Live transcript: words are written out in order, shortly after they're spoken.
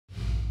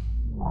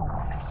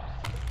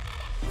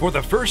For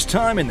the first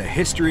time in the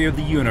history of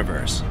the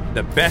universe,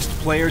 the best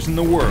players in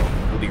the world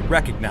will be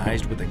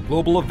recognized with a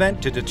global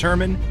event to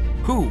determine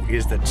who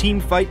is the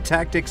Teamfight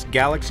Tactics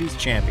Galaxies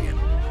Champion.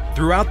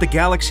 Throughout the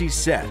Galaxies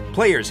set,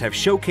 players have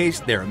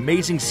showcased their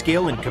amazing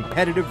skill in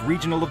competitive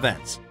regional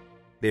events.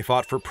 They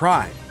fought for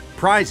pride,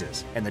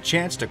 prizes, and the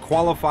chance to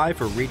qualify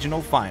for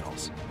regional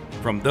finals.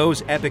 From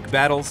those epic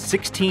battles,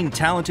 16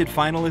 talented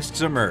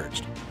finalists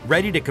emerged,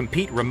 ready to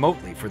compete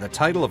remotely for the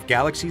title of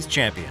Galaxies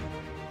Champion.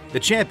 The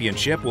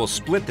championship will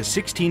split the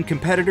 16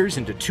 competitors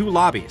into 2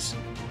 lobbies.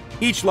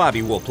 Each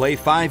lobby will play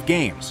 5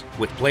 games,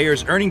 with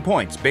players earning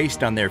points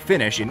based on their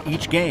finish in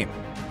each game.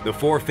 The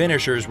 4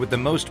 finishers with the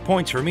most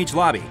points from each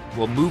lobby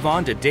will move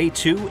on to Day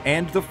 2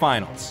 and the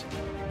finals.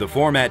 The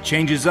format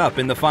changes up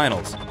in the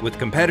finals, with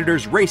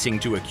competitors racing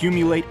to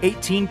accumulate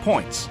 18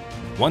 points.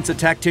 Once a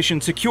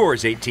tactician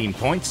secures 18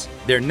 points,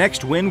 their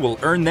next win will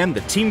earn them the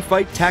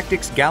Teamfight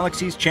Tactics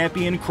Galaxies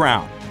Champion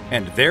crown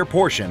and their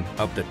portion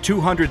of the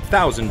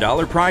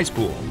 $200,000 prize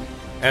pool.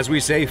 As we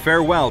say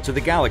farewell to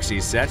the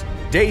Galaxies set,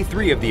 Day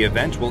 3 of the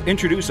event will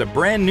introduce a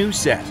brand new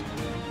set,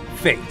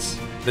 Fates.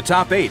 The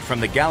top 8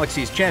 from the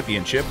Galaxies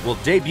Championship will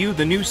debut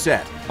the new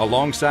set,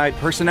 alongside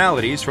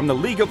personalities from the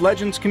League of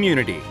Legends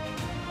community.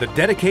 The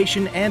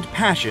dedication and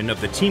passion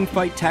of the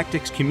Teamfight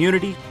Tactics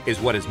community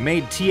is what has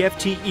made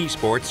TFT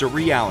esports a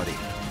reality.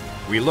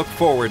 We look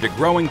forward to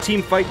growing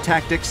Teamfight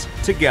Tactics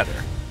together.